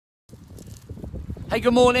Hey,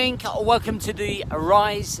 good morning. Welcome to the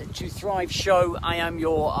Rise to Thrive show. I am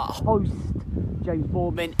your host, James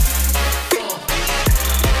Boardman.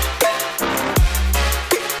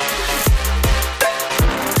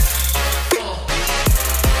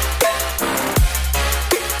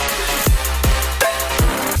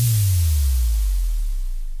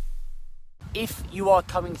 If you are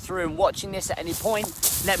coming through and watching this at any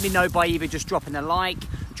point, let me know by either just dropping a like,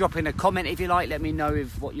 dropping a comment if you like. Let me know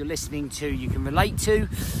if what you're listening to you can relate to,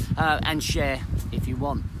 and share if you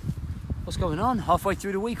want. What's going on? Halfway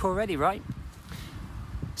through the week already, right?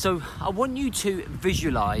 So I want you to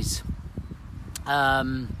visualize,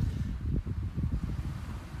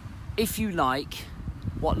 if you like,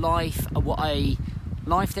 what a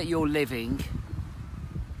life that you're living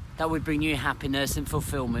that would bring you happiness and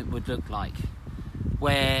fulfillment would look like,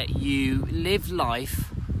 where you live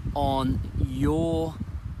life on your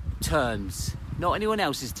terms, not anyone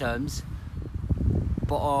else's terms,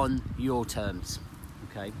 but on your terms.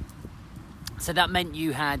 Okay, so that meant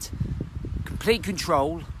you had complete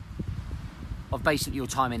control of basically your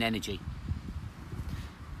time and energy.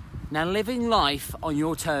 Now, living life on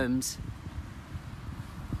your terms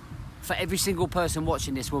for every single person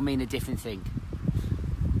watching this will mean a different thing.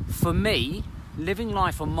 For me, living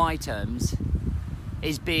life on my terms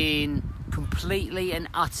is being completely and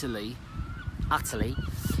utterly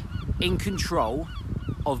in control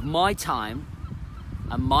of my time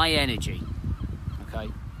and my energy, okay?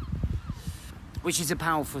 Which is a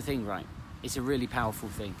powerful thing, right? It's a really powerful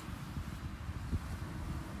thing.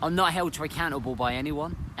 I'm not held to accountable by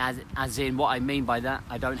anyone, as in what I mean by that,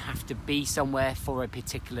 I don't have to be somewhere for a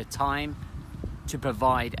particular time to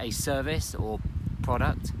provide a service or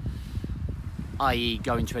product, i.e.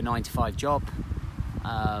 going to a 9-to-5 job,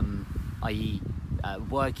 i.e.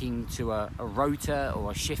 working to a rota or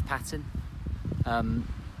a shift pattern.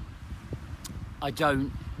 I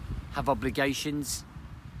don't have obligations.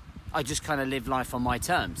 I just kind of live life on my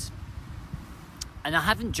terms. And I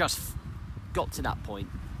haven't just got to that point.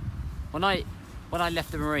 When I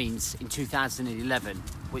left the Marines in 2011,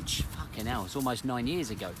 which fucking hell, it's almost 9 years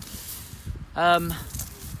ago.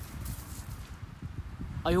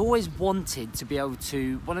 I always wanted to be able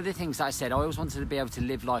to, one of the things that I said, I always wanted to be able to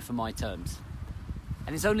live life on my terms.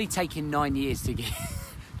 And it's only taken 9 years to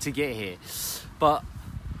get here. But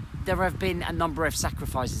there have been a number of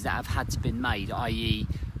sacrifices that have had to be made, i.e.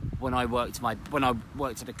 when I worked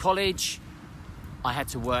at a college, I had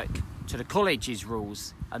to work to the college's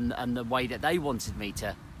rules and the way that they wanted me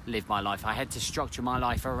to live my life. I had to structure my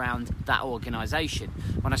life around that organisation.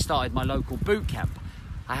 When I started my local boot camp,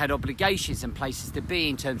 I had obligations and places to be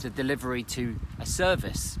in terms of delivery to a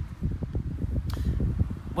service.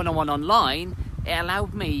 When I went online, it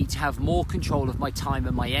allowed me to have more control of my time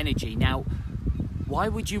and my energy. Now, why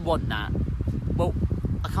would you want that? Well,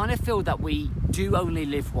 I kind of feel that we do only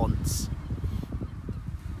live once.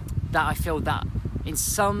 That I feel that in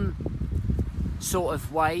some sort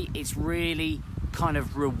of way, it's really kind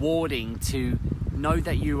of rewarding to know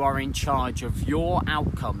that you are in charge of your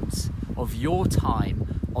outcomes, of your time,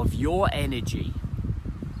 of your energy.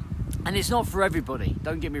 And it's not for everybody,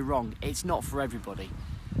 don't get me wrong, it's not for everybody.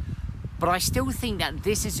 But I still think that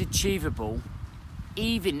this is achievable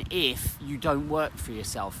even if you don't work for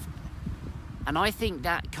yourself. And I think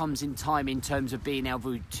that comes in time in terms of being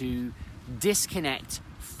able to disconnect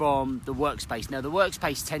from the workspace. Now, the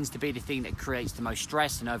workspace tends to be the thing that creates the most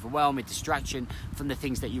stress and overwhelm and distraction from the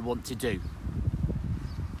things that you want to do.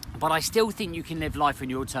 But I still think you can live life on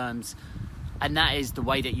your terms, and that is the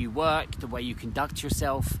way that you work, the way you conduct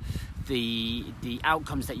yourself, the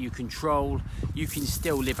outcomes that you control. You can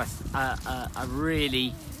still live a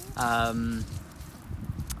really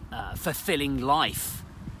fulfilling life,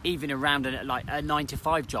 even around a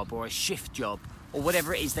 9-to-5 job or a shift job or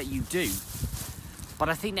whatever it is that you do. But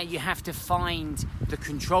I think that you have to find the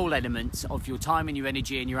control elements of your time and your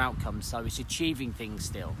energy and your outcomes, so it's achieving things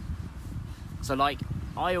still. So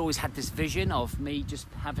I always had this vision of me just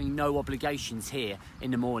having no obligations here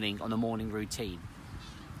in the morning on a morning routine.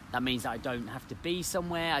 That means that I don't have to be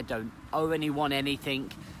somewhere, I don't owe anyone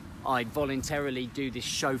anything. I voluntarily do this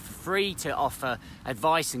show for free to offer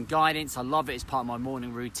advice and guidance. I love it as part of my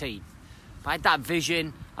morning routine. But I had that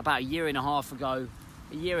vision about a year and a half ago.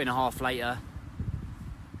 A year and a half later,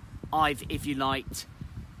 I've, if you liked,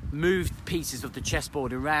 moved pieces of the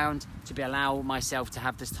chessboard around to allow myself to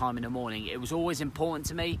have this time in the morning. It was always important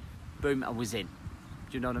to me. Boom, I was in.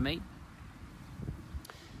 Do you know what I mean?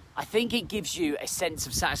 I think it gives you a sense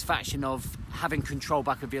of satisfaction of having control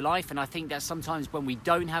back of your life. And I think that sometimes when we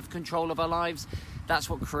don't have control of our lives, that's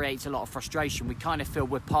what creates a lot of frustration. We kind of feel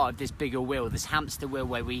we're part of this bigger wheel, this hamster wheel,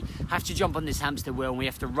 where we have to jump on this hamster wheel and we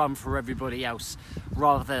have to run for everybody else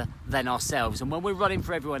rather than ourselves. And when we're running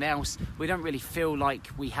for everyone else, we don't really feel like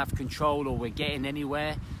we have control or we're getting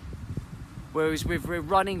anywhere. Whereas if we're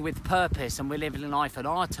running with purpose and we're living life on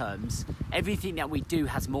our terms, everything that we do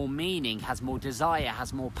has more meaning, has more desire,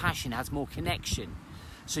 has more passion, has more connection.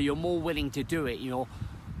 So you're more willing to do it. You're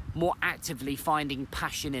more actively finding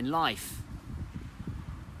passion in life.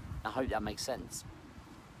 I hope that makes sense.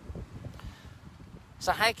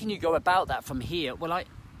 So how can you go about that from here? Well,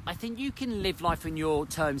 I think you can live life on your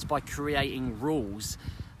terms by creating rules.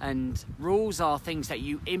 And rules are things that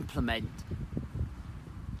you implement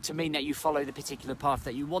to mean that you follow the particular path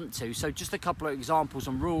that you want to. So just a couple of examples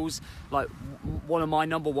on rules, like one of my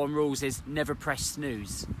number one rules is never press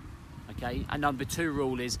snooze, okay? And number two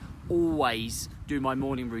rule is always do my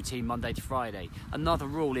morning routine Monday to Friday. Another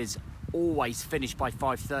rule is always finish by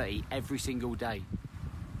 5:30 every single day.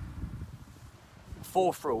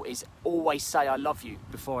 Fourth rule is always say I love you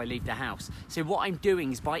before I leave the house. So what I'm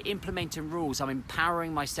doing is by implementing rules, I'm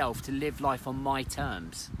empowering myself to live life on my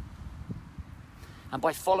terms. And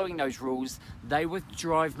by following those rules, they would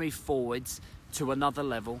drive me forwards to another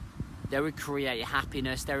level. They would create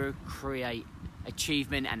happiness, they would create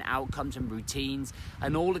achievement and outcomes and routines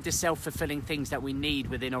and all of the self-fulfilling things that we need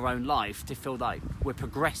within our own life to feel like we're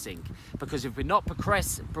progressing. Because if we're not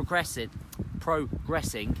progressing,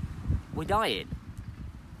 we're dying.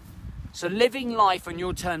 So living life on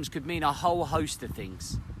your terms could mean a whole host of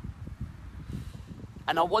things.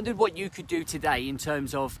 And I wondered what you could do today in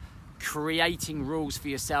terms of creating rules for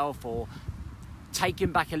yourself or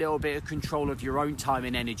taking back a little bit of control of your own time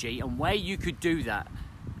and energy, and where you could do that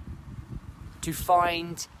to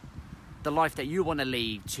find the life that you want to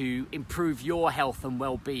lead, to improve your health and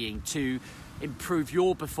well-being, to improve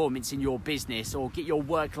your performance in your business or get your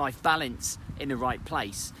work-life balance in the right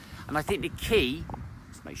place. And I think the key,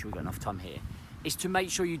 let's make sure we've got enough time here, is to make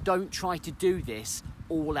sure you don't try to do this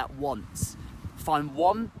all at once. Find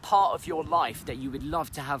one part of your life that you would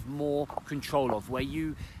love to have more control of, where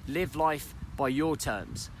you live life by your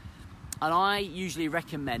terms. And I usually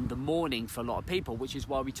recommend the morning for a lot of people, which is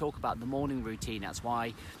why we talk about the morning routine. That's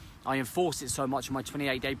why I enforce it so much in my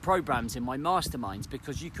 28-day programs, in my masterminds,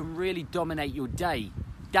 because you can really dominate your day.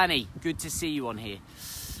 Danny, good to see you on here.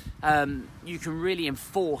 You can really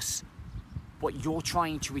enforce what you're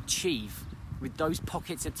trying to achieve with those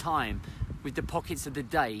pockets of time, with the pockets of the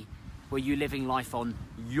day where you're living life on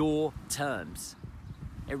your terms.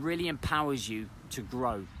 It really empowers you to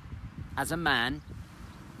grow as a man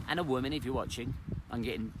and a woman. If you're watching, I'm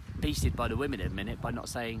getting beasted by the women in a minute by not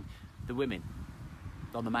saying the women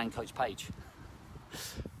on the Man Coach page.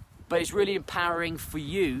 But it's really empowering for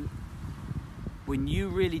you when you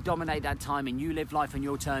really dominate that time and you live life on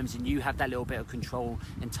your terms and you have that little bit of control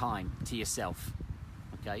and time to yourself.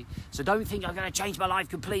 Okay, so don't think I'm going to change my life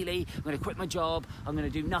completely, I'm going to quit my job, I'm going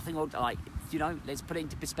to do nothing, or like, you know, let's put it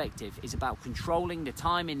into perspective. It's about controlling the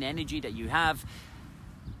time and the energy that you have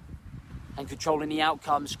and controlling the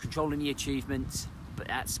outcomes, controlling the achievements,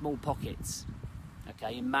 but at small pockets,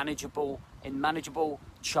 okay, in manageable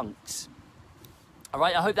chunks. All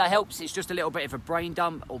right, I hope that helps. It's just a little bit of a brain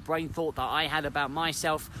dump or brain thought that I had about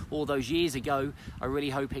myself all those years ago. I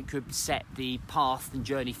really hope it could set the path and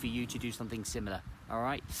journey for you to do something similar. All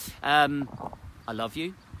right, I love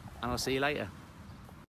you, and I'll see you later.